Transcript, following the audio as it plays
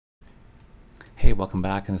Hey, welcome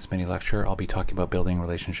back. In this mini lecture, I'll be talking about building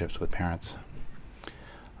relationships with parents.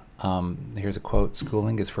 Here's a quote: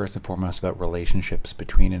 "Schooling is first and foremost about relationships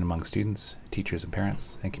between and among students, teachers and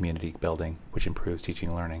parents, and community building, which improves teaching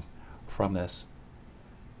and learning. From this,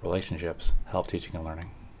 relationships help teaching and learning."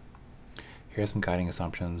 Here are some guiding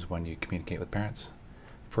assumptions when you communicate with parents.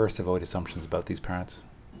 First, avoid assumptions about these parents.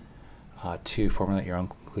 2, formulate your own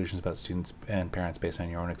conclusions about students and parents based on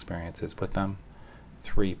your own experiences with them.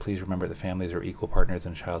 3, please remember that families are equal partners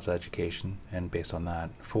in a child's education, and based on that.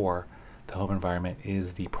 4, the home environment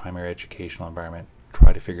is the primary educational environment.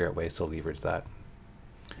 Try to figure out ways to leverage that.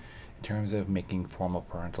 In terms of making formal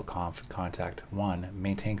parental contact, 1,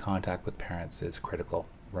 maintain contact with parents is critical.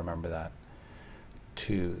 Remember that.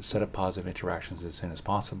 2, set up positive interactions as soon as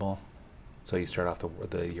possible, so you start off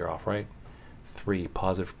the year off right. 3,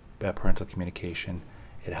 positive parental communication.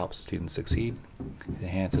 It helps students succeed, it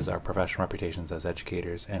enhances our professional reputations as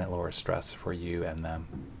educators, and it lowers stress for you and them.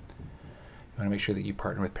 You want to make sure that you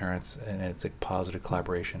partner with parents and it's a positive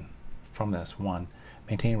collaboration. From this, 1,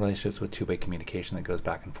 maintain relationships with two-way communication that goes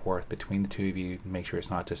back and forth between the two of you. Make sure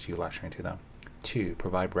it's not just you lecturing to them. 2,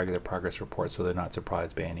 provide regular progress reports so they're not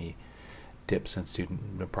surprised by any dips in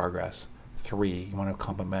student progress. 3, you want to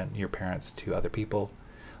compliment your parents to other people.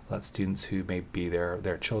 Let students who may be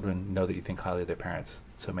their children know that you think highly of their parents,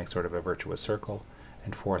 so make sort of a virtuous circle.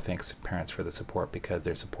 And 4, thanks parents for the support, because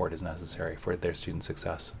their support is necessary for their student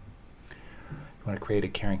success. You want to create a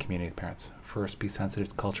caring community with parents. First, be sensitive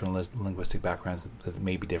to cultural and linguistic backgrounds that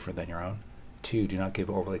may be different than your own. 2, do not give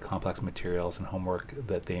overly complex materials and homework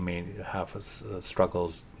that they may have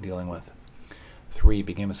struggles dealing with. 3,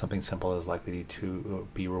 begin with something simple that is likely to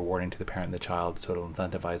be rewarding to the parent and the child, so it'll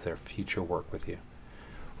incentivize their future work with you.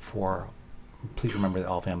 4, please remember that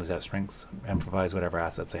all families have strengths, and improvise whatever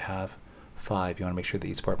assets they have. 5, you want to make sure that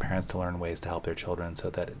you support parents to learn ways to help their children, so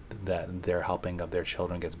that their helping of their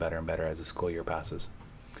children gets better and better as the school year passes.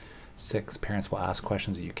 6, parents will ask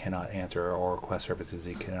questions that you cannot answer or request services that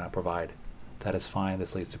you cannot provide. That is fine.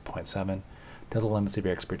 This leads to point 7. Know the limits of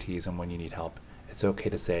your expertise and when you need help. It's okay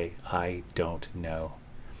to say, "I don't know."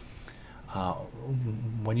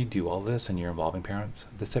 When you do all this and you're involving parents,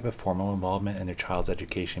 this type of formal involvement in their child's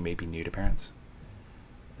education may be new to parents,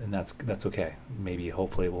 and that's okay. Maybe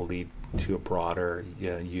hopefully it will lead to a broader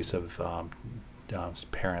use of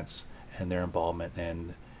parents and their involvement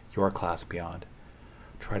in your class beyond.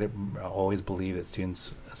 Try to always believe that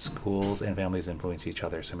students, schools, and families influence each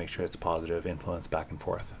other, so make sure it's positive influence back and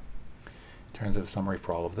forth. In terms of summary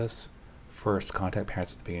for all of this, first, contact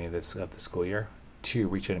parents at the beginning of the school year. 2,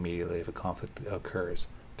 reach out immediately if a conflict occurs.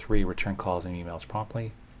 3, return calls and emails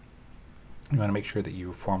promptly. You want to make sure that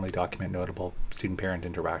you formally document notable student-parent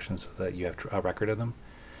interactions so that you have a record of them.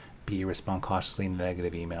 B, respond cautiously to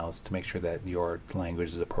negative emails to make sure that your language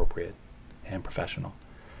is appropriate and professional.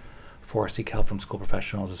 4, seek help from school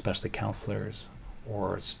professionals, especially counselors,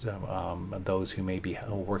 or those who may be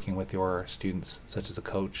working with your students, such as a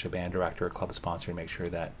coach, a band director, or club sponsor, to make sure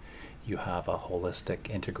that you have a holistic,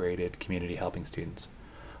 integrated community helping students.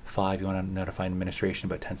 5, you want to notify administration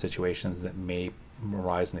about tense situations that may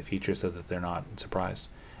arise in the future so that they're not surprised.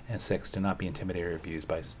 And 6, do not be intimidated or abused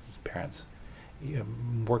by parents.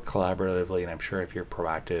 Work collaboratively, and I'm sure if you're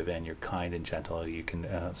proactive and you're kind and gentle, you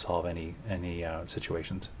can solve any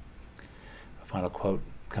situations. A final quote: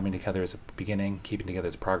 coming together is a beginning, keeping together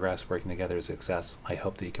is progress, working together is success. I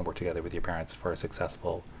hope that you can work together with your parents for a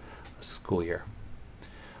successful school year.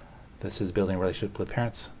 This is Building a Relationship with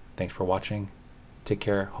Parents. Thanks for watching. Take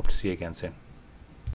care. Hope to see you again soon.